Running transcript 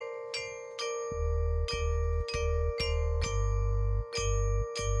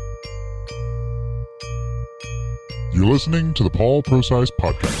You're listening to the Paul Procise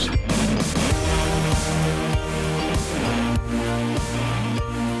Podcast.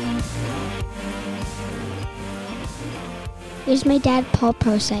 Here's my dad, Paul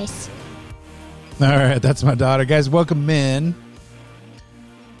Procise. All right, that's my daughter. Guys, welcome in.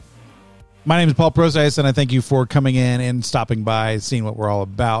 My name is Paul Procise, and I thank you for coming in and stopping by, seeing what we're all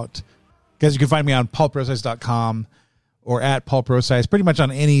about. Guys, you can find me on paulprocise.com or at Paul Procise, pretty much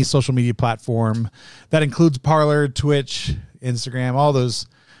on any social media platform. That includes Parler, Twitch, Instagram, all those.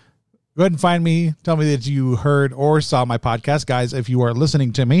 Go ahead and find me. Tell me that you heard or saw my podcast. Guys, if you are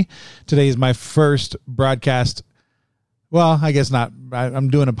listening to me, today is my first broadcast. Well, I guess not. I'm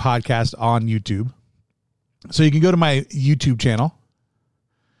doing a podcast on YouTube. So you can go to my YouTube channel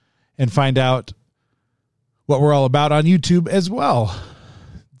and find out what we're all about on YouTube as well.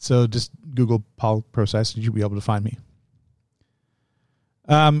 So just Google Paul Procise and you'll be able to find me.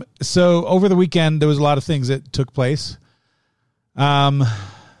 So over the weekend, there was a lot of things that took place. Yeah.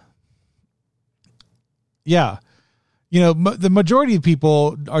 You know, the majority of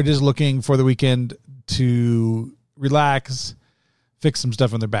people are just looking for the weekend to relax, fix some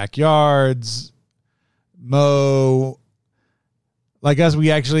stuff in their backyards, mow. Like us,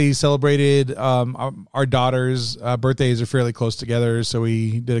 we actually celebrated our daughters' birthdays are fairly close together, so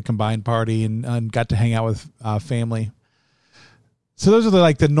we did a combined party and got to hang out with family. So those are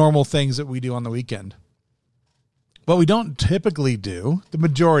the normal things that we do on the weekend. What we don't typically do, the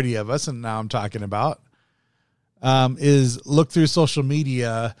majority of us, and now I'm talking about, is look through social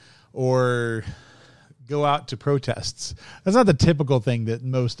media or go out to protests. That's not the typical thing that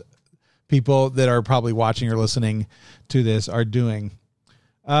most people that are probably watching or listening to this are doing.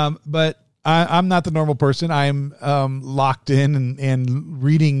 But I'm not the normal person. I'm locked in and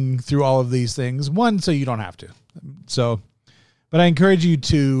reading through all of these things. One, so you don't have to. But I encourage you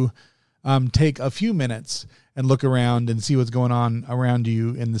to take a few minutes and look around and see what's going on around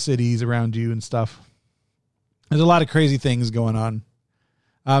you in the cities around you and stuff. There's a lot of crazy things going on.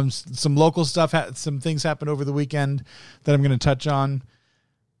 Some local stuff, some things happened over the weekend that I'm going to touch on.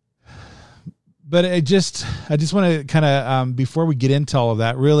 But I just want to kind of, before we get into all of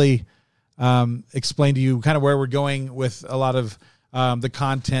that, really explain to you kind of where we're going with a lot of the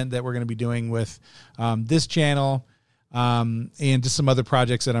content that we're going to be doing with this channel and just some other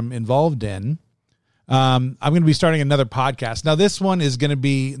projects that I'm involved in. I'm going to be starting another podcast. Now, this one is going to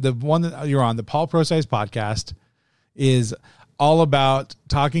be the one that you're on, the Paul Procise Podcast, is all about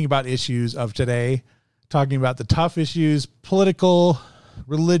talking about issues of today, talking about the tough issues, political,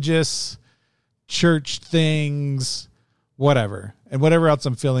 religious, church things, whatever, and whatever else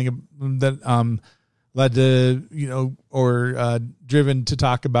I'm feeling that led to, or driven to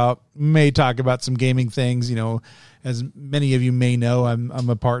talk about. May talk about some gaming things. As many of you may know, I'm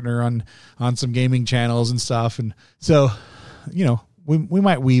a partner on some gaming channels and stuff, and so we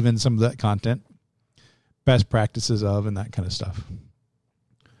might weave in some of that content, best practices of, and that kind of stuff.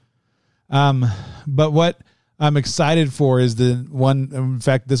 But what I'm excited for is the one. In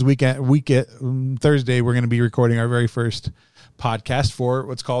fact, this Thursday, we're going to be recording our very first podcast for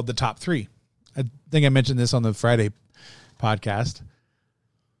what's called the Top 3. I think I mentioned this on the Friday podcast.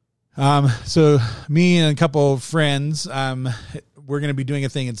 So me and a couple of friends, we're going to be doing a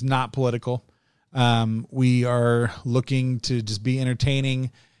thing. It's not political. We are looking to just be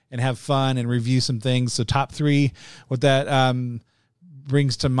entertaining and have fun and review some things. So Top 3, what that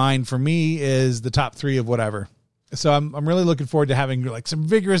brings to mind for me is the top 3 of whatever. So I'm really looking forward to having some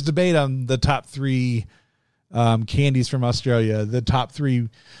vigorous debate on the top 3 candies from Australia, the top 3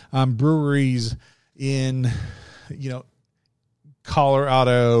 breweries in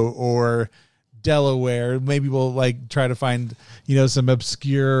Colorado or Delaware. Maybe we'll try to find some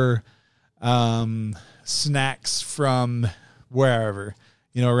obscure snacks from wherever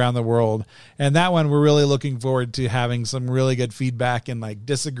around the world. And that one, we're really looking forward to having some really good feedback and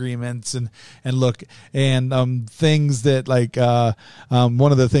disagreements and things that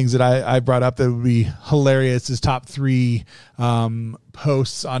one of the things that I brought up that would be hilarious is top 3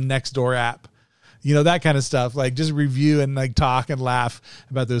 posts on Nextdoor app. That kind of stuff, just review and talk and laugh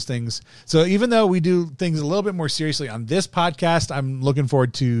about those things. So even though we do things a little bit more seriously on this podcast, I'm looking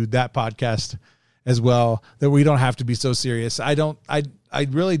forward to that podcast as well, that we don't have to be so serious. I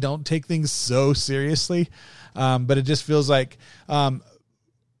really don't take things so seriously. But it just feels like,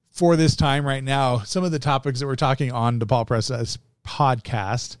 for this time right now, some of the topics that we're talking on the Paul Procise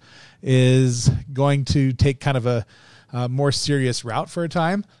podcast is going to take kind of a more serious route for a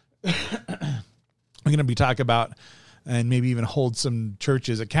time. We're going to be talking about and maybe even hold some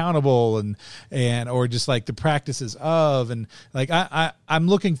churches accountable and or just like the practices of, and like I'm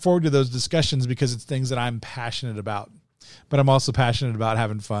looking forward to those discussions because it's things that I'm passionate about. But I'm also passionate about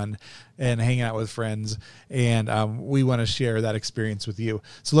having fun and hanging out with friends, and we want to share that experience with you.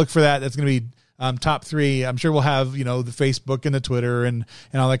 So look for that. That's going to be top 3. I'm sure we'll have, the Facebook and the Twitter and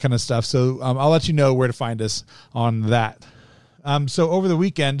all that kind of stuff. So I'll let you know where to find us on that. So over the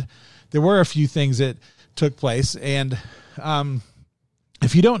weekend, there were a few things that took place. And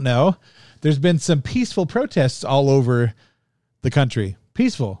if you don't know, there's been some peaceful protests all over the country.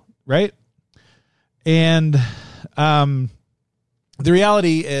 Peaceful, right? And the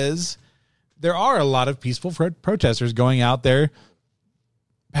reality is there are a lot of peaceful protesters going out there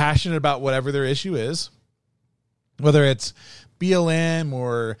passionate about whatever their issue is, whether it's BLM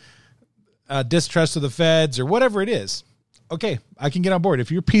or distrust of the feds or whatever it is. Okay, I can get on board.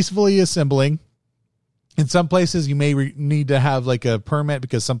 If you're peacefully assembling, in some places you may need to have like a permit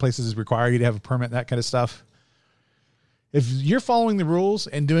because some places require you to have a permit, that kind of stuff. If you're following the rules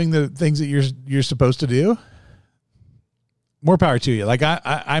and doing the things that you're supposed to do, more power to you. Like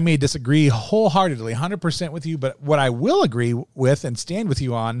I may disagree wholeheartedly, 100% with you, but what I will agree with and stand with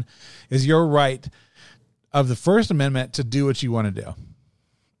you on is your right of the First Amendment to do what you want to do.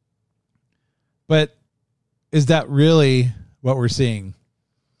 But is that really what we're seeing?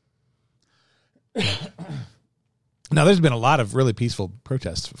 Now, there's been a lot of really peaceful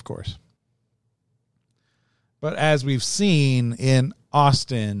protests, of course. But as we've seen in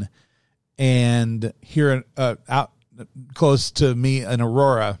Austin and here out close to me in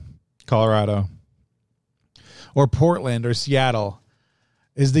Aurora, Colorado, or Portland or Seattle,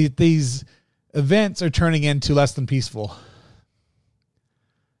 is these events are turning into less than peaceful.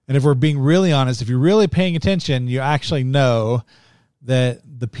 And if we're being really honest, if you're really paying attention, you actually know that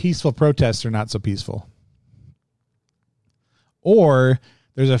the peaceful protests are not so peaceful. Or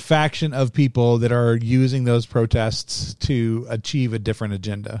there's a faction of people that are using those protests to achieve a different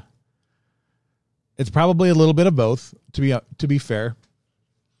agenda. It's probably a little bit of both, to be fair.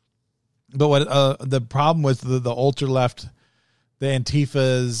 But what the problem with the ultra left, the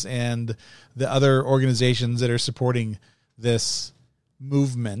Antifas, and the other organizations that are supporting this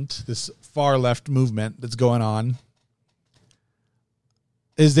movement, this far left movement that's going on,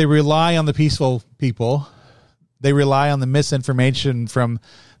 is they rely on the peaceful people. They rely on the misinformation from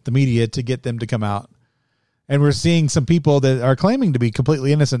the media to get them to come out. And we're seeing some people that are claiming to be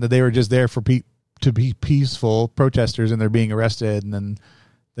completely innocent, that they were just there to be peaceful protesters, and they're being arrested, and then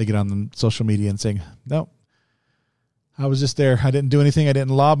they get on the social media and saying, no, I was just there. I didn't do anything. I didn't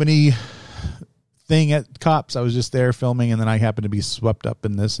lob any thing at cops. I was just there filming, and then I happened to be swept up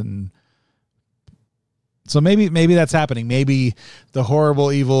in this. And so maybe that's happening. Maybe the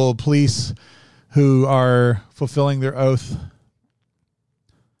horrible, evil police who are fulfilling their oath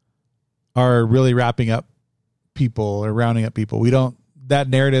are really wrapping up people or rounding up people. That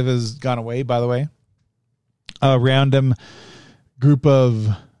narrative has gone away, by the way. A random group of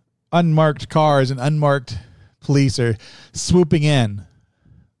unmarked cars and unmarked police are swooping in.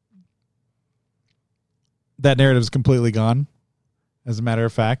 That narrative is completely gone, as a matter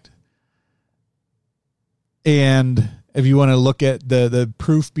of fact. And if you want to look at the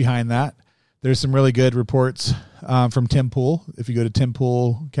proof behind that, there's some really good reports from Tim Pool. If you go to Tim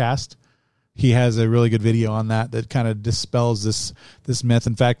Pool Cast, he has a really good video on that kind of dispels this myth.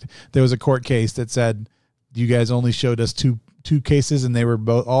 In fact, there was a court case that said, you guys only showed us two cases, and they were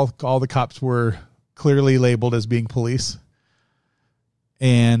both all the cops were clearly labeled as being police.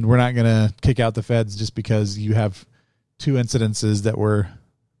 And we're not going to kick out the feds just because you have 2 incidences that were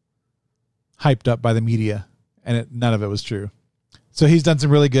hyped up by the media, and none of it was true. So he's done some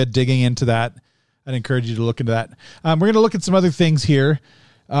really good digging into that. I'd encourage you to look into that. We're going to look at some other things here.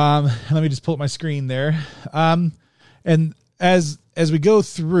 Let me just pull up my screen there. And as we go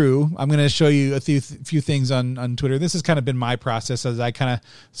through, I'm going to show you a few things on Twitter. This has kind of been my process as I kind of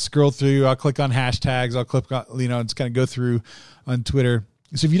scroll through. I'll click on hashtags. I'll click on, just kind of go through on Twitter.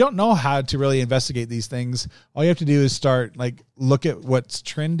 So if you don't know how to really investigate these things, all you have to do is look at what's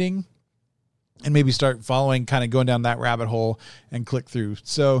trending and maybe start following, kind of going down that rabbit hole and click through.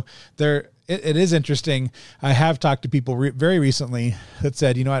 So it is interesting. I have talked to people very recently that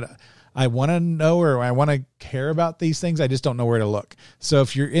said, I want to know, or I want to care about these things. I just don't know where to look. So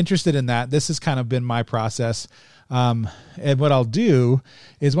if you're interested in that, this has kind of been my process. And what I'll do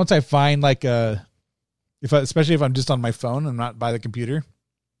is once I find especially if I'm just on my phone and not by the computer,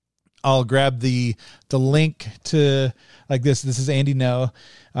 I'll grab the link to this. This is Andy No.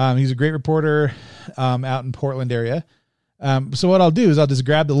 He's a great reporter out in Portland area. So what I'll do is I'll just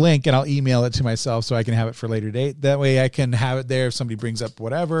grab the link and I'll email it to myself so I can have it for a later date. That way I can have it there. If somebody brings up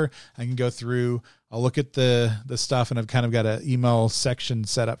whatever, I can go through, I'll look at the stuff, and I've kind of got an email section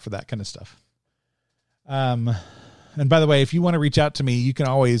set up for that kind of stuff. And by the way, if you want to reach out to me, you can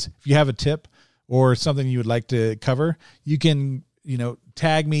always, if you have a tip or something you would like to cover, you can,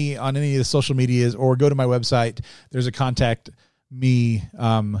 tag me on any of the social medias or go to my website. There's a contact me,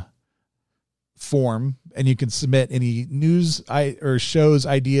 form, and you can submit any news or shows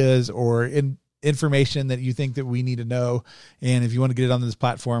ideas or information that you think that we need to know. And if you want to get it on this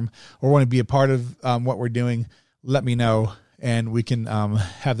platform or want to be a part of what we're doing, let me know, and we can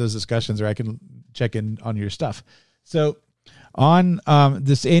have those discussions, or I can check in on your stuff. So on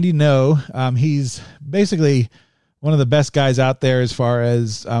this Andy Ngo, he's basically one of the best guys out there as far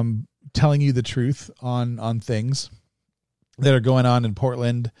as telling you the truth on things that are going on in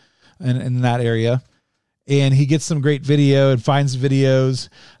Portland and in that area. And he gets some great video and finds videos.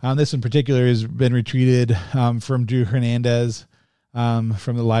 This in particular has been retweeted from Drew Hernandez from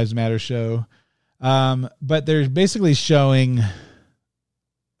the Lives Matter show. But they're basically showing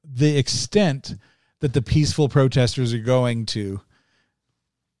the extent that the peaceful protesters are going to.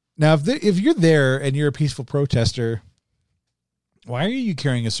 Now, if you're there and you're a peaceful protester, why are you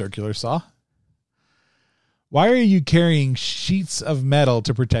carrying a circular saw? Why are you carrying sheets of metal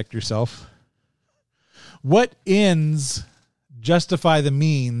to protect yourself? What ends justify the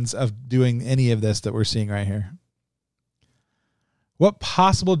means of doing any of this that we're seeing right here? What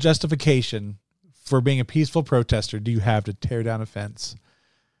possible justification for being a peaceful protester do you have to tear down a fence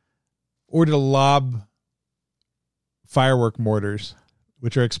or to lob firework mortars,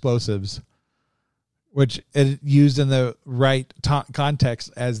 which are explosives, which used in the right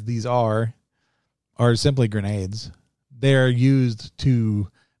context as these are simply grenades. They're used to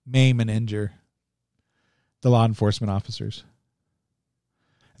maim and injure the law enforcement officers.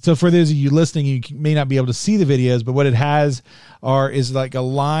 So for those of you listening, you may not be able to see the videos, but what it has is like a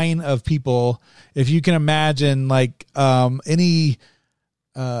line of people. If you can imagine like any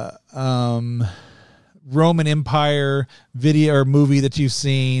Roman Empire video or movie that you've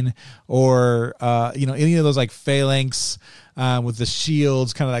seen, or any of those like phalanx with the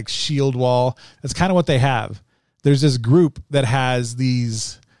shields, kind of like shield wall. That's kind of what they have. There's this group that has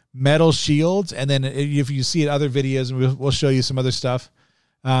these metal shields, and then if you see it other videos, and we'll show you some other stuff,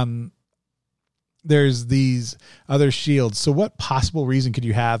 there's these other shields. So what possible reason could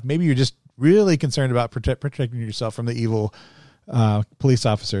you have? Maybe you're just really concerned about protecting yourself from the evil police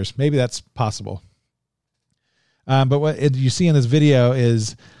officers. Maybe that's possible. But what you see in this video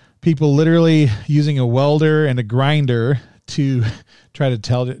is people literally using a welder and a grinder to try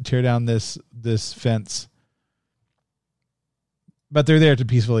to tear down this fence. But they're there to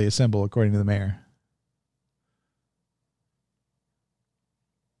peacefully assemble, according to the mayor.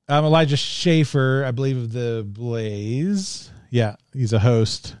 Elijah Schaefer, I believe, of the Blaze. Yeah, he's a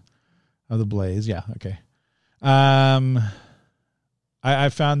host of the Blaze. Yeah, okay. I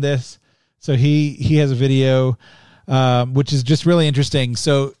found this. So he has a video, which is just really interesting.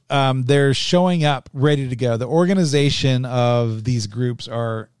 So they're showing up ready to go. The organization of these groups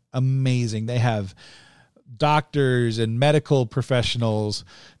are amazing. They have doctors and medical professionals.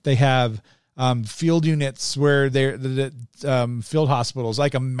 They have field units where they're field hospitals,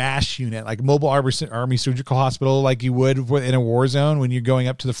 like a MASH unit, like Mobile Army Surgical Hospital, like you would in a war zone when you're going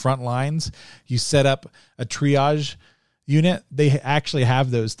up to the front lines. You set up a triage unit. They actually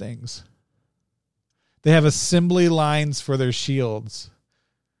have those things. They have assembly lines for their shields.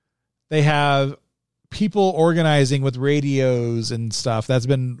 They have people organizing with radios and stuff. That's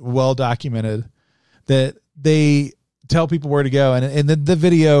been well documented, that they tell people where to go. And the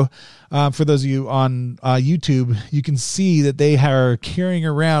video, for those of you on YouTube, you can see that they are carrying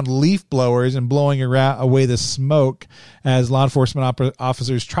around leaf blowers and blowing away the smoke as law enforcement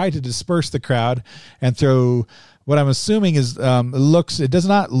officers try to disperse the crowd and throw what I'm assuming is it does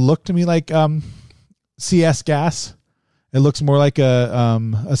not look to me like CS gas. It looks more like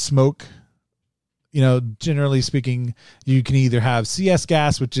a smoke. Generally speaking, you can either have CS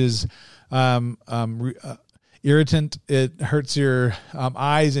gas, which is irritant. It hurts your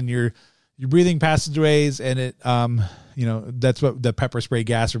eyes and your breathing passageways, and it that's what the pepper spray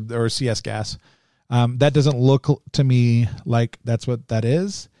gas or CS gas. That doesn't look to me like that's what that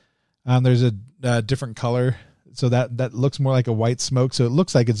is. There's a different color. So that looks more like a white smoke. So it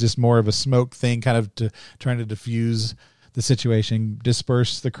looks like it's just more of a smoke thing, kind of trying to diffuse the situation,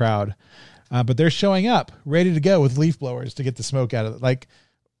 disperse the crowd. But they're showing up ready to go with leaf blowers to get the smoke out of it. Like,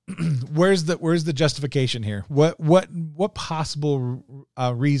 where's the justification here? What possible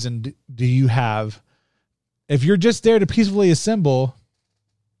reason do you have if you're just there to peacefully assemble,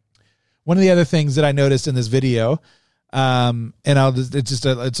 one of the other things that I noticed in this video,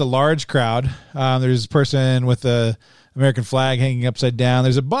 it's a large crowd. There's a person with a American flag hanging upside down.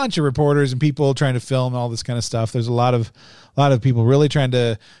 There's a bunch of reporters and people trying to film all this kind of stuff. There's a lot of people really trying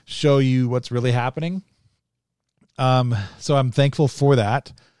to show you what's really happening. So I'm thankful for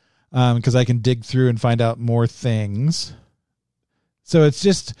that, because I can dig through and find out more things. So it's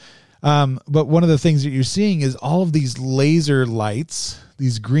just, but one of the things that you're seeing is all of these laser lights,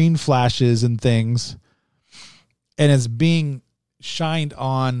 these green flashes and things, and it's being shined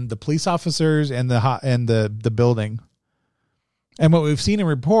on the police officers and the building. And what we've seen in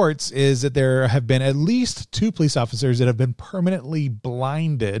reports is that there have been at least 2 police officers that have been permanently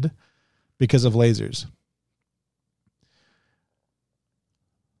blinded because of lasers.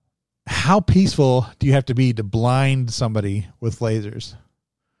 How peaceful do you have to be to blind somebody with lasers?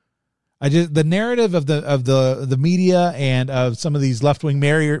 The narrative of the media and of some of these left-wing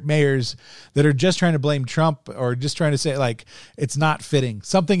mayors that are just trying to blame Trump or just trying to say, like, it's not fitting.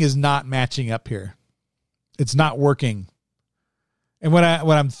 Something is not matching up here. It's not working. And what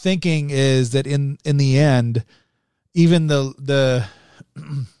I'm thinking is that in the end, even the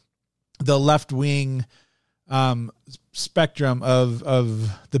left-wing spectrum of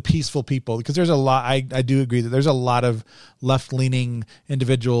the peaceful people, because there's a lot, I do agree that there's a lot of left-leaning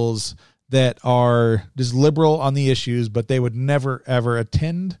individuals that are just liberal on the issues, but they would never ever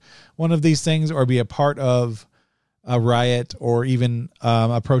attend one of these things or be a part of a riot or even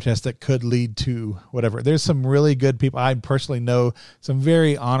a protest that could lead to whatever. There's some really good people. I personally know some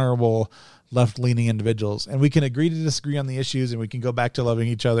very honorable left-leaning individuals, and we can agree to disagree on the issues, and we can go back to loving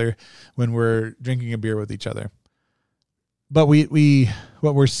each other when we're drinking a beer with each other. But we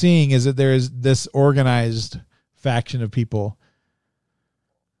what we're seeing is that there is this organized faction of people.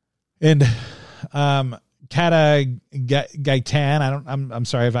 And Kata Gaitan, I'm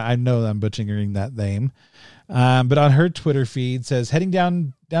sorry if I know I'm butchering that name, but on her Twitter feed says, heading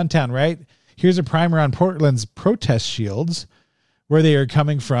downtown, right? Here's a primer on Portland's protest shields, where they are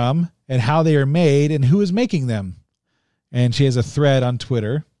coming from and how they are made and who is making them. And she has a thread on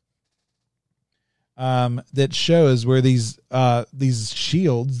Twitter that shows where these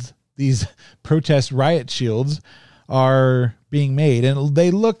shields, these protest riot shields, are being made, and they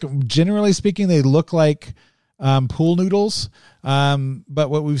look, generally speaking, they look like pool noodles. But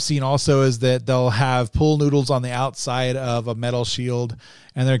what we've seen also is that they'll have pool noodles on the outside of a metal shield,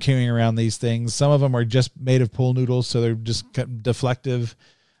 and they're carrying around these things. Some of them are just made of pool noodles, so they're just deflective,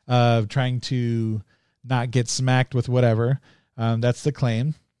 trying to not get smacked with whatever. That's the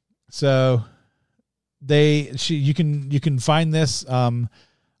claim. So you can find this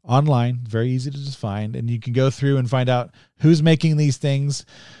online, very easy to just find, and you can go through and find out who's making these things,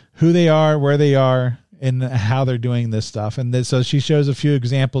 who they are, where they are, and how they're doing this stuff. And so she shows a few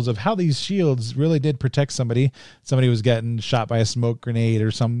examples of how these shields really did protect somebody. Somebody was getting shot by a smoke grenade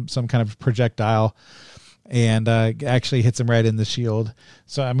or some kind of projectile, and actually hits them right in the shield.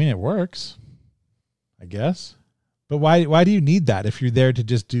 So, I mean, it works, I guess. But why do you need that if you're there to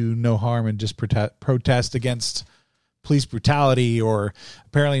just do no harm and just protest against police brutality, or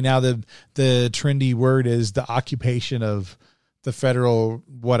apparently now the trendy word is the occupation of the federal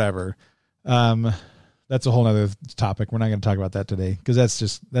whatever. That's a whole nother topic. We're not going to talk about that today, because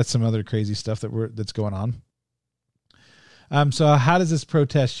that's some other crazy stuff that's going on. So how does this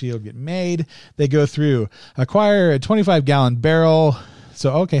protest shield get made? They go through acquire a 25-gallon barrel.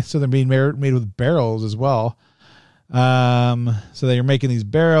 So they're being made with barrels as well. So they're making these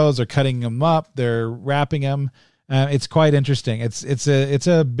barrels, they're cutting them up, they're wrapping them. It's quite interesting. It's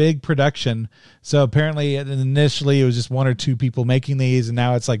a big production. So apparently initially it was just 1 or 2 people making these, and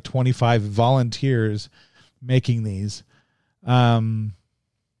now it's like 25 volunteers making these.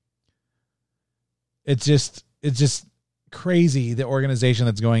 It's just crazy, the organization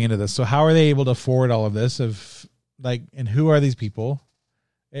that's going into this. So how are they able to afford all of this? And who are these people?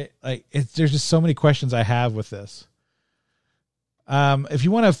 There's just so many questions I have with this. If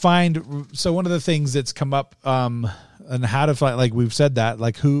you want to find, so one of the things that's come up, and how to find, like we've said that,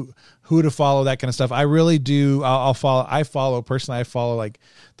 like who to follow, that kind of stuff. I really do. I follow like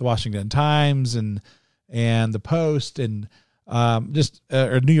the Washington Times and the Post and,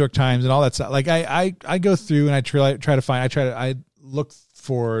 or New York Times and all that stuff. Like I go through and I look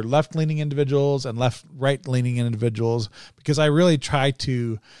for left-leaning individuals and right-leaning individuals, because I really try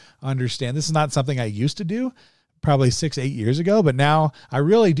to understand. This is not something I used to do probably 6-8 years ago, but now I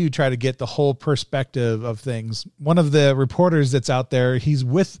really do try to get the whole perspective of things. One of the reporters that's out there, he's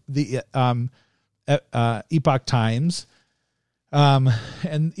with the Epoch Times,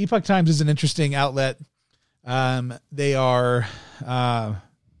 and Epoch Times is an interesting outlet. They are,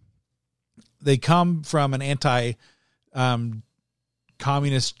 they come from an anti,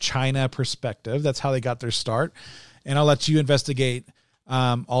 communist China perspective. That's how they got their start. And I'll let you investigate,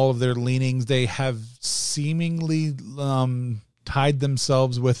 all of their leanings. They have seemingly, tied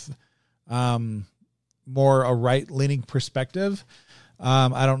themselves with, more a right-leaning perspective.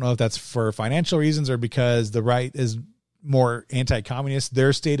 I don't know if that's for financial reasons or because the right is more anti-communist.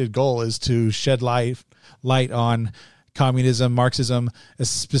 Their stated goal is to shed light on communism, Marxism,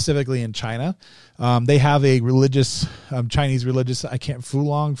 specifically in China. They have a religious, Chinese religious, I can't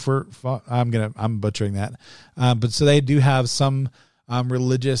Fulong I'm butchering that. But so they do have some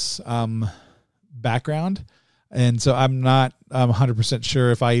religious background. And so I'm not 100%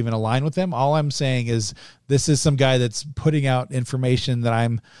 sure if I even align with them. All I'm saying is this is some guy that's putting out information that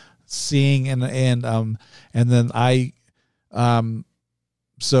I'm seeing, and then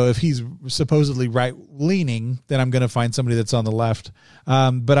so if he's supposedly right leaning, then I'm going to find somebody that's on the left.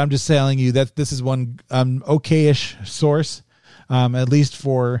 But I'm just telling you that this is one okay-ish source, at least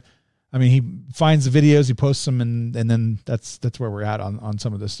for. I mean, he finds the videos, he posts them, and then that's where we're at on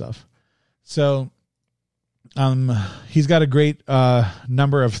some of this stuff. So. He's got a great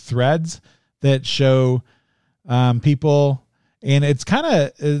number of threads that show people, and it's kind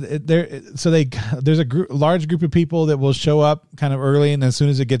of there. So there's a large group of people that will show up kind of early, and as soon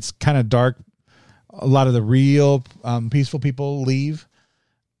as it gets kind of dark, a lot of the real peaceful people leave.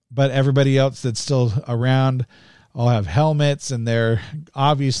 But everybody else that's still around all have helmets, and they're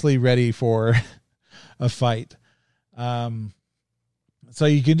obviously ready for a fight. So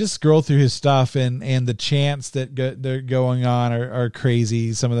you can just scroll through his stuff, and the chants that they're going on are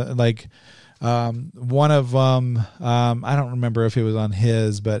crazy. Some of the, one of them, I don't remember if it was on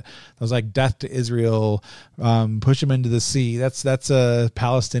his, but it was like "Death to Israel," push him into the sea. That's a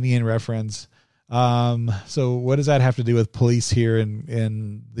Palestinian reference. So what does that have to do with police here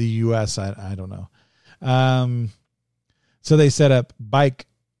in the U.S.? I don't know. So they set up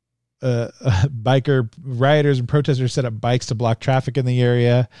biker rioters and protesters set up bikes to block traffic in the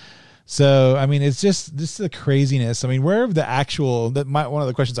area. So, I mean, it's just the craziness. I mean, where the actual, one of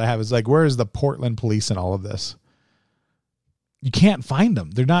the questions I have is like, where is the Portland police in all of this? You can't find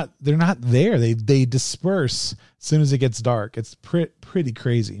them. They're not there. They disperse as soon as it gets dark. It's pretty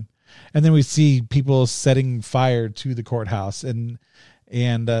crazy. And then we see people setting fire to the courthouse and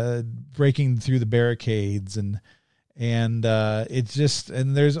breaking through the barricades and it's just,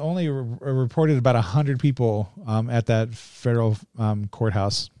 and there's only reported about 100 people at that federal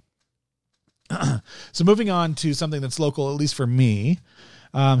courthouse. So moving on to something that's local, at least for me,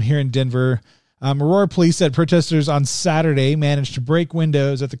 here in Denver, Aurora police said protesters on Saturday managed to break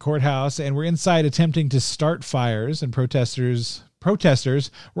windows at the courthouse and were inside attempting to start fires, and protesters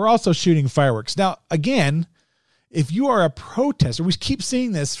were also shooting fireworks. Now, again, if you are a protester, we keep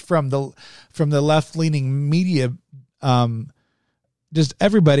seeing this from the left-leaning media, just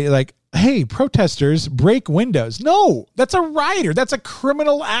everybody like, hey, protesters break windows. No, that's a rioter. That's a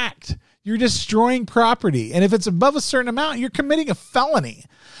criminal act. You're destroying property. And if it's above a certain amount, you're committing a felony.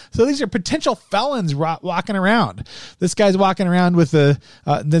 So these are potential felons walking around. This guy's walking around with this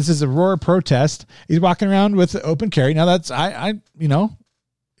is a Aurora protest. He's walking around with open carry. Now that's,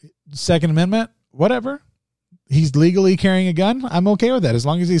 Second Amendment, whatever. He's legally carrying a gun. I'm okay with that. As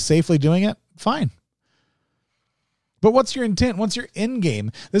long as he's safely doing it, fine. But what's your intent? What's your end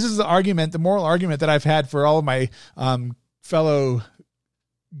game? This is the moral argument that I've had for all of my fellow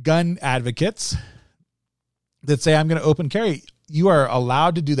gun advocates that say I'm going to open carry. You are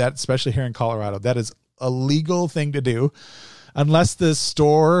allowed to do that, especially here in Colorado. That is a legal thing to do, unless the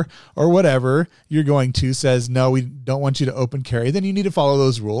store or whatever you're going to says, no, we don't want you to open carry. Then you need to follow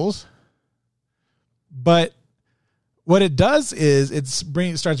those rules. But what it does is it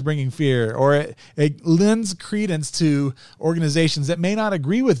starts bringing fear, or it lends credence to organizations that may not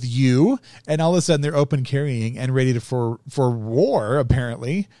agree with you, and all of a sudden they're open carrying and ready for war,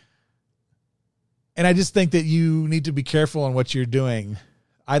 apparently. And I just think that you need to be careful on what you're doing.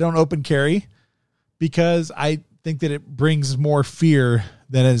 I don't open carry because I think that it brings more fear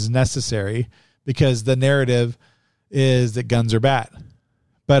than is necessary, because the narrative is that guns are bad.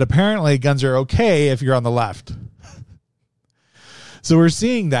 But apparently guns are okay if you're on the left. So we're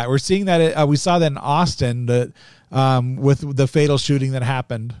seeing that. We saw that in Austin, that with the fatal shooting that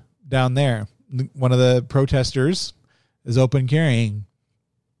happened down there. One of the protesters is open carrying.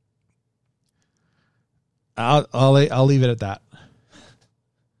 I'll leave it at that.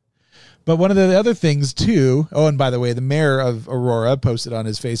 But one of the other things too, oh, and by the way, the mayor of Aurora posted on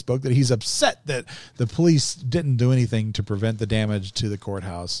his Facebook that he's upset that the police didn't do anything to prevent the damage to the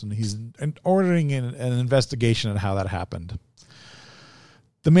courthouse. And he's ordering an investigation on how that happened.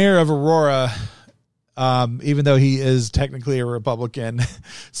 The mayor of Aurora, even though he is technically a Republican,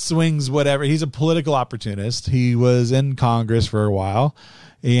 swings whatever. He's a political opportunist. He was in Congress for a while,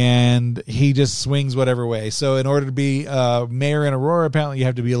 and he just swings whatever way. So in order to be mayor in Aurora, apparently you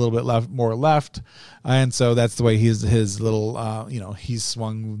have to be a little bit more left. And so that's the way his little, he's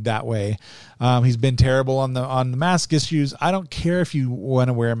swung that way. He's been terrible on the mask issues. I don't care if you want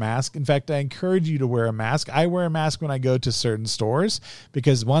to wear a mask. In fact, I encourage you to wear a mask. I wear a mask when I go to certain stores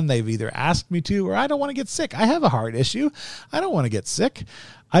because, one, they've either asked me to, or I don't want to get sick. I have a heart issue. I don't want to get sick.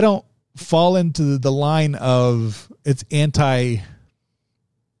 I don't fall into the line of it's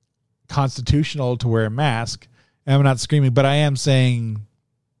anti-constitutional to wear a mask. And I'm not screaming, but I am saying,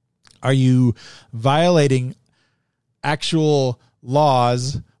 are you violating actual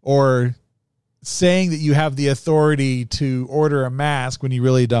laws or saying that you have the authority to order a mask when you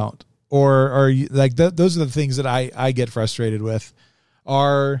really don't? Or are you like those are the things that I get frustrated with.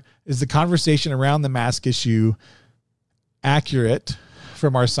 Is the conversation around the mask issue accurate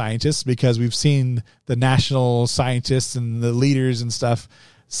from our scientists? Because we've seen the national scientists and the leaders and stuff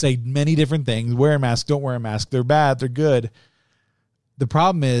say many different things. Wear a mask, don't wear a mask. They're bad, they're good. The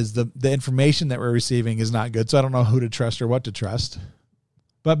problem is the information that we're receiving is not good. So I don't know who to trust or what to trust.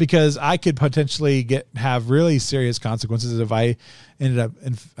 But because I could potentially have really serious consequences if I ended up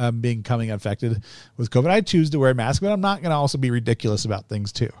becoming infected with COVID, I choose to wear a mask, but I'm not going to also be ridiculous about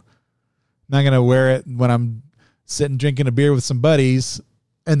things too. I'm not going to wear it when I'm sitting drinking a beer with some buddies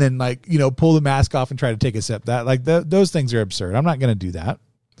and then pull the mask off and try to take a sip. Those things are absurd. I'm not going to do that.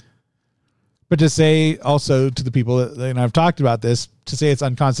 But to say also to the people that, and I've talked about this, to say it's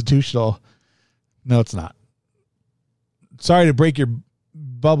unconstitutional, no, it's not. Sorry to break your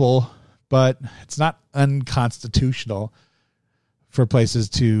bubble, but it's not unconstitutional for places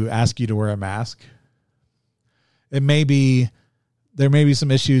to ask you to wear a mask. There may be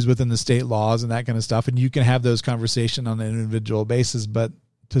some issues within the state laws and that kind of stuff, and you can have those conversations on an individual basis, but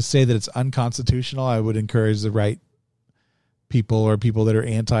to say that it's unconstitutional, I would encourage the right people or people that are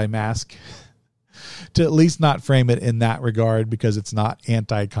anti-mask to at least not frame it in that regard, because it's not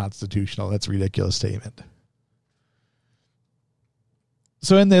anti-constitutional. That's a ridiculous statement.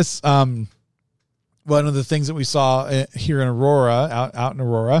 So in this, one of the things that we saw here in Aurora, out in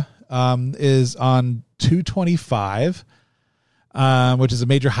Aurora, is on 225, which is a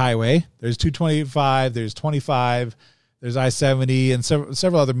major highway. There's 225, there's 25, there's I-70, and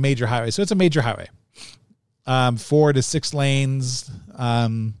several other major highways. So it's a major highway, 4 to 6 lanes,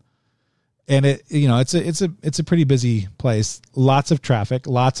 and it's a pretty busy place. Lots of traffic,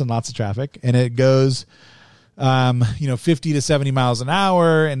 lots and lots of traffic, and it goes 50 to 70 miles an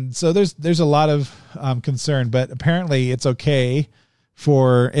hour. And so there's a lot of concern, but apparently it's okay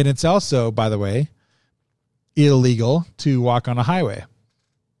and it's also, by the way, illegal to walk on a highway,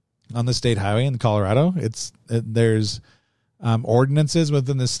 on the state highway in Colorado. There's ordinances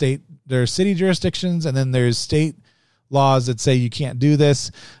within the state. There are city jurisdictions, and then there's state laws that say you can't do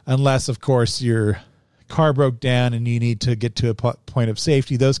this unless, of course, your car broke down and you need to get to a point of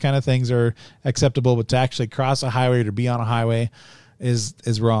safety. Those kind of things are acceptable, but to actually cross a highway or to be on a highway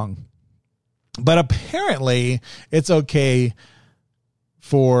is wrong. But apparently it's okay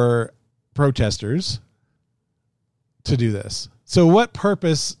for protesters to do this. So what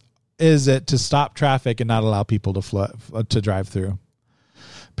purpose is it to stop traffic and not allow people to drive through?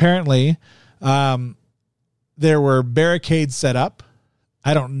 Apparently, there were barricades set up.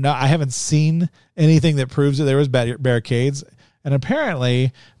 I don't know. I haven't seen anything that proves that there was barricades. And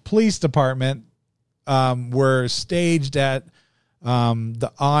apparently, police department were staged at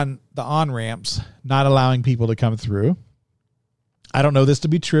the on-ramps, not allowing people to come through. I don't know this to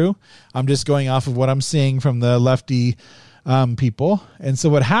be true. I'm just going off of what I'm seeing from the lefty people. And so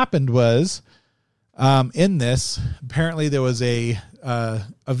what happened was, in this, apparently there was a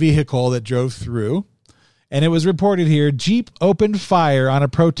vehicle that drove through. And it was reported here, Jeep opened fire on a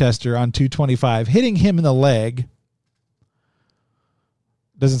protester on 225, hitting him in the leg.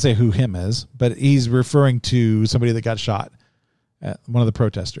 Doesn't say who him is, but he's referring to somebody that got shot, one of the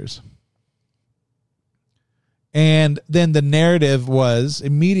protesters. And then the narrative was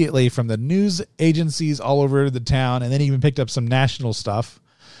immediately from the news agencies all over the town, and then even picked up some national stuff,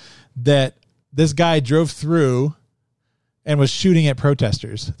 that this guy drove through and was shooting at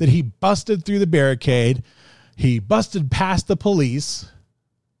protesters, that he busted through the barricade, he busted past the police,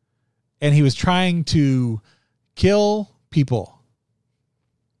 and he was trying to kill people.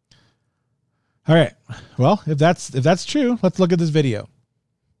 All right. Well, if that's true, let's look at this video.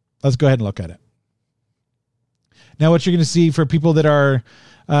 Let's go ahead and look at it. Now, what you're going to see for people that are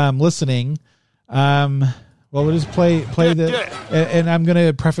listening, well, we'll just play the, and I'm going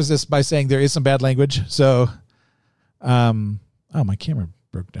to preface this by saying there is some bad language. So, oh, my camera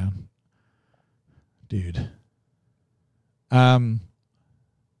broke down, dude. So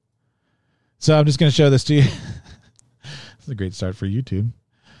I'm just going to show this to you. It's a great start for YouTube.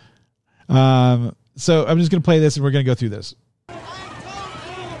 So I'm just going to play this and we're going to go through this.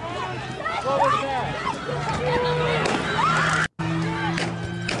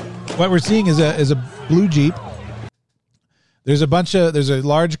 What we're seeing is a blue Jeep. There's a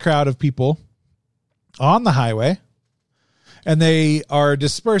large crowd of people on the highway, and they are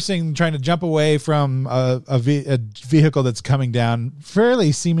dispersing, trying to jump away from a vehicle that's coming down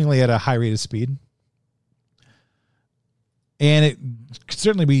fairly seemingly at a high rate of speed. And it could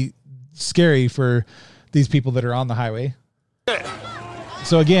certainly be scary for these people that are on the highway.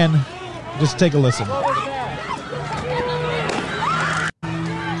 So again, just take a listen.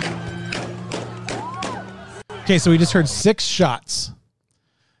 Okay, so we just heard 6 shots.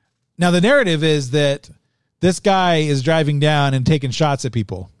 Now the narrative is that this guy is driving down and taking shots at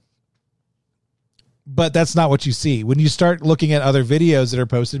people. But that's not what you see. When you start looking at other videos that are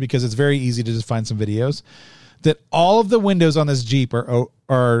posted, because it's very easy to just find some videos, that all of the windows on this Jeep are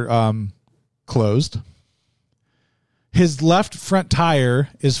closed. His left front tire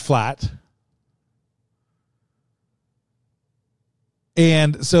is flat.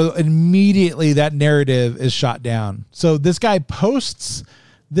 And so immediately that narrative is shot down. So this guy posts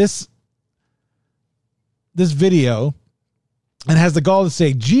this video and has the gall to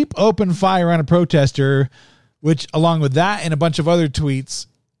say Jeep opened fire on a protester, which along with that and a bunch of other tweets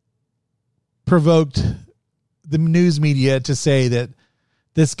provoked the news media to say that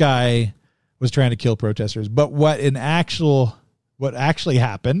this guy was trying to kill protesters. But what actually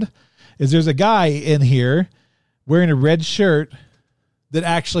happened is there's a guy in here wearing a red shirt that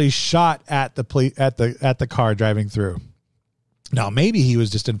actually shot at the car driving through. Now, maybe he was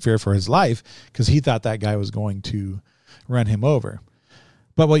just in fear for his life because he thought that guy was going to run him over.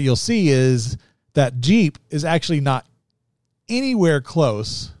 But what you'll see is that Jeep is actually not anywhere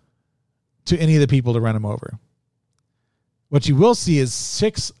close to any of the people to run him over. What you will see is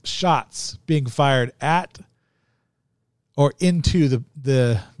 6 shots being fired at or into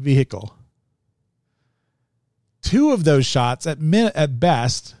the vehicle. 2 of those shots at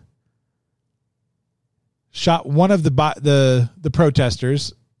best shot one of the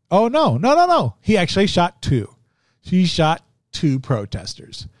protesters. Oh, no. He actually shot 2. He shot 2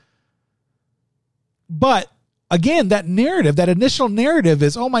 protesters. But again, that initial narrative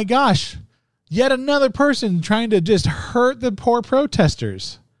is, oh my gosh, yet another person trying to just hurt the poor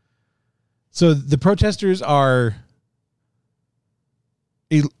protesters. So the protesters are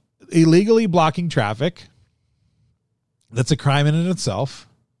illegally blocking traffic. That's a crime in and of itself.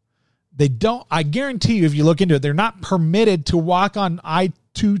 I guarantee you, if you look into it, they're not permitted to walk on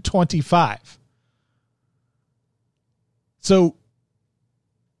I-225. So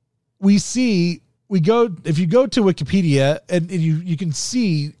if you go to Wikipedia and you can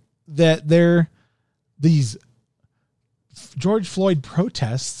see that these George Floyd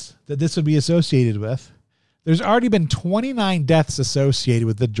protests that this would be associated with. There's already been 29 deaths associated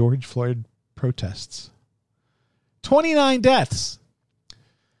with the George Floyd protests. 29 deaths.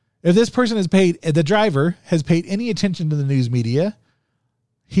 If this person the driver has paid any attention to the news media,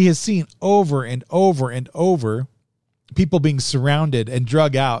 he has seen over and over and over people being surrounded and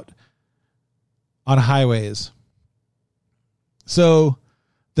drug out on highways. So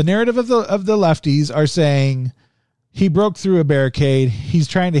the narrative of the lefties are saying he broke through a barricade. He's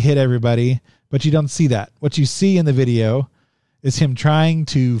trying to hit everybody, but you don't see that. What you see in the video is him trying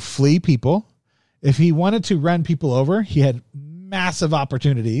to flee people. If he wanted to run people over, he had massive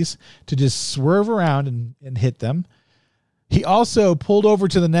opportunities to just swerve around and hit them. He also pulled over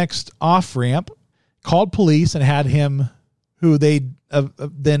to the next off-ramp, called police, and had him, who they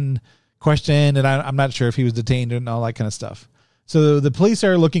then questioned, and I'm not sure if he was detained and all that kind of stuff. So the police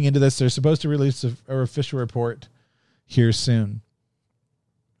are looking into this. They're supposed to release an official report here soon.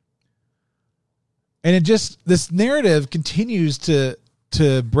 And this narrative continues to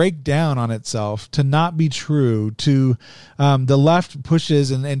break down on itself, to not be true, to the left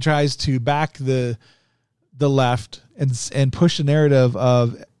pushes and tries to back the left and push a narrative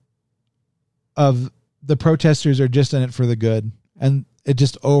of the protesters are just in it for the good. And it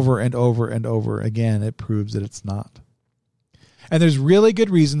just over and over and over again, it proves that it's not. And there's really good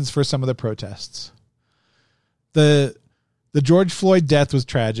reasons for some of the protests. The The George Floyd death was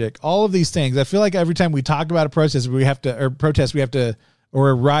tragic. All of these things. I feel like every time we talk about a protest, or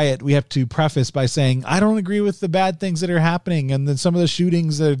a riot, we have to preface by saying, I don't agree with the bad things that are happening. And then some of the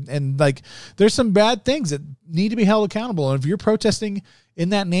shootings there's some bad things that need to be held accountable. And if you're protesting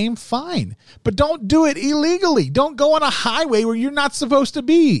in that name, fine, but don't do it illegally. Don't go on a highway where you're not supposed to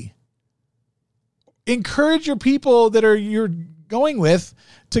be. Encourage your people that you're going with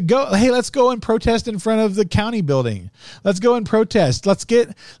to go, hey, let's go and protest in front of the county building. Let's go and protest. Let's do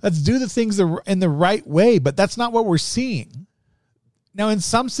the things in the right way, but that's not what we're seeing. Now, in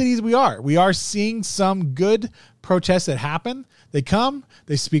some cities we are seeing some good protests that happen. They come,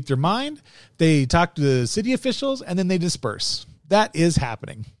 they speak their mind, they talk to the city officials, and then they disperse. That is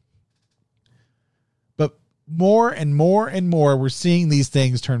happening. But more and more and more, we're seeing these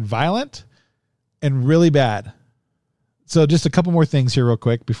things turn violent and really bad. So just a couple more things here real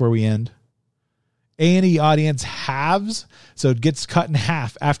quick before we end. A&E audience halves, so it gets cut in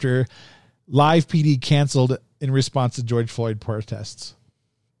half after Live PD canceled in response to George Floyd protests.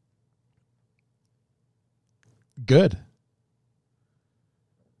 Good.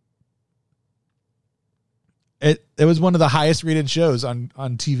 It was one of the highest rated shows on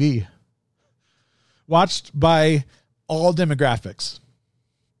TV. Watched by all demographics.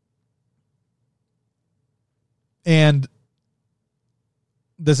 And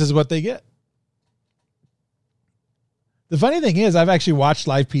this is what they get. The funny thing is, I've actually watched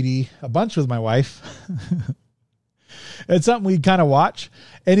Live PD a bunch with my wife. It's something we kind of watch.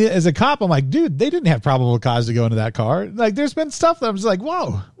 And as a cop, I'm like, dude, they didn't have probable cause to go into that car. Like, there's been stuff that I'm just like,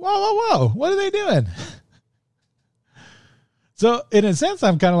 whoa. What are they doing? So in a sense,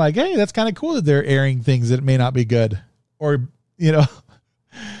 I'm kind of like, hey, that's kind of cool that they're airing things that may not be good. Or,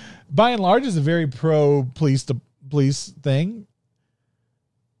 by and large, it's a very pro police thing.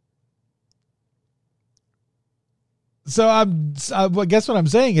 So I guess what I'm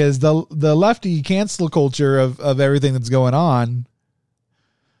saying is the lefty cancel culture of everything that's going on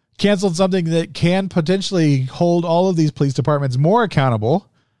canceled something that can potentially hold all of these police departments more accountable,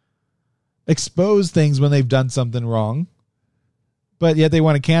 expose things when they've done something wrong, but yet they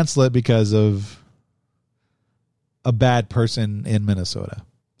want to cancel it because of a bad person in Minnesota,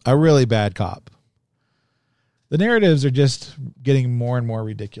 a really bad cop. The narratives are just getting more and more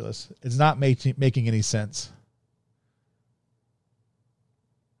ridiculous. It's not making any sense.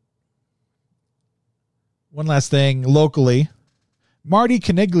 One last thing, locally, Marty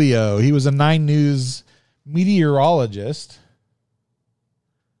Caniglio, he was a 9 News meteorologist,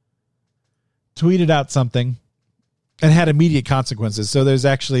 tweeted out something and had immediate consequences. So there's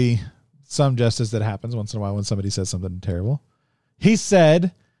actually some justice that happens once in a while when somebody says something terrible. He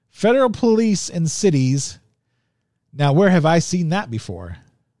said, federal police in cities. Now, where have I seen that before?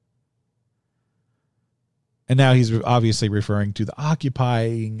 And now he's obviously referring to the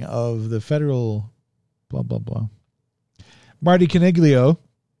occupying of the federal blah, blah, blah. Marty Caniglio,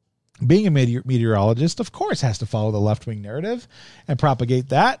 being a meteorologist, of course, has to follow the left-wing narrative and propagate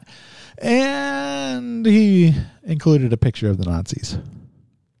that. And he included a picture of the Nazis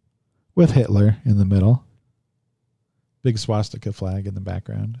with Hitler in the middle, big swastika flag in the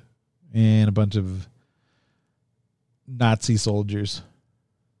background, and a bunch of Nazi soldiers.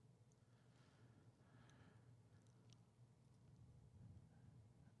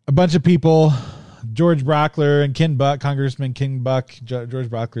 A bunch of people, George Brockler and Ken Buck, Congressman Ken Buck. George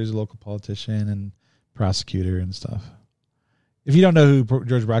Brockler is a local politician and prosecutor and stuff. If you don't know who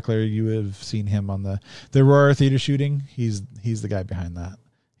George Brockler, you have seen him on the Aurora Theater shooting. He's the guy behind that.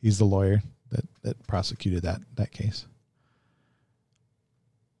 He's the lawyer that prosecuted that case.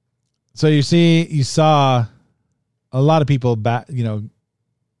 So you saw a lot of people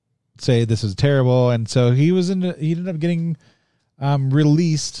say this is terrible, and so he ended up getting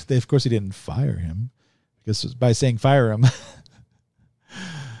released. Of course, he didn't fire him, because by saying fire him,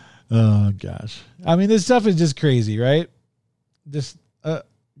 oh gosh, I mean, this stuff is just crazy, right? Just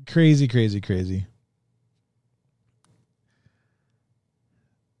crazy.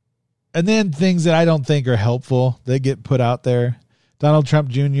 And then things that I don't think are helpful, they get put out there. Donald Trump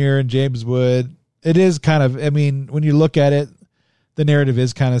Jr. and James Wood. It is kind of, I mean, when you look at it, the narrative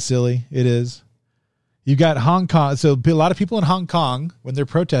is kind of silly. It is. You've got Hong Kong. So a lot of people in Hong Kong, when they're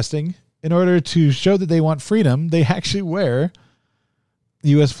protesting, in order to show that they want freedom, they actually wear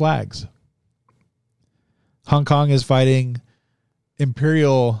U.S. flags. Hong Kong is fighting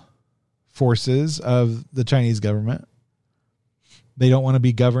imperial forces of the Chinese government. They don't want to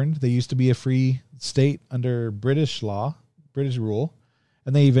be governed. They used to be a free state under British law, British rule,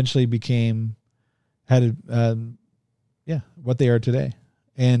 and they eventually what they are today.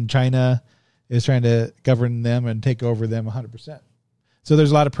 And China is trying to govern them and take over them 100%. So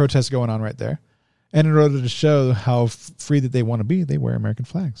there's a lot of protests going on right there. And in order to show how free that they want to be, they wear American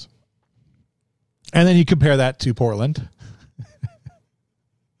flags. And then you compare that to Portland.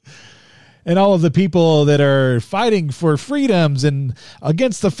 And all of the people that are fighting for freedoms and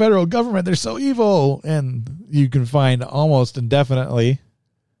against the federal government, they're so evil. And you can find almost indefinitely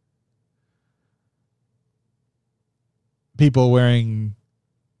people wearing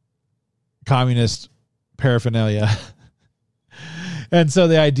communist paraphernalia. And so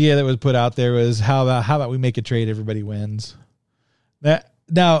the idea that was put out there was how about we make a trade, everybody wins.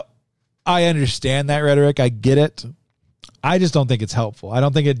 Now, I understand that rhetoric. I get it. I just don't think it's helpful. I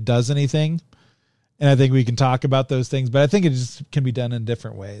don't think it does anything. And I think we can talk about those things, but I think it just can be done in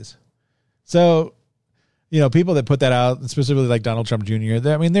different ways. So, people that put that out, specifically like Donald Trump Jr.,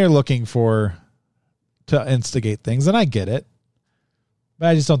 they're looking to instigate things, and I get it. But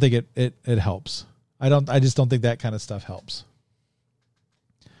I just don't think it helps. I just don't think that kind of stuff helps.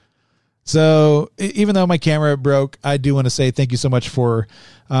 So even though my camera broke, I do want to say thank you so much for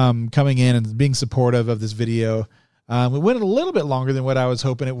coming in and being supportive of this video. It went a little bit longer than what I was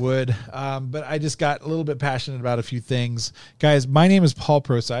hoping it would, but I just got a little bit passionate about a few things. Guys, my name is Paul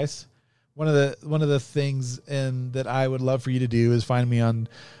Prosise. One of the things that I would love for you to do is find me on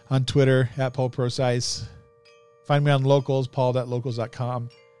Twitter at Paul Prosise. Find me on Locals, paul.locals.com.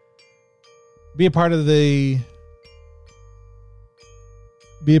 Be a part of the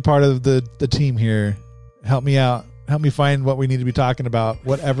team here. Help me out. Help me find what we need to be talking about,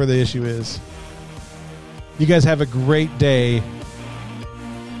 whatever the issue is. You guys have a great day.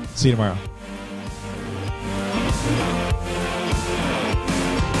 See you tomorrow.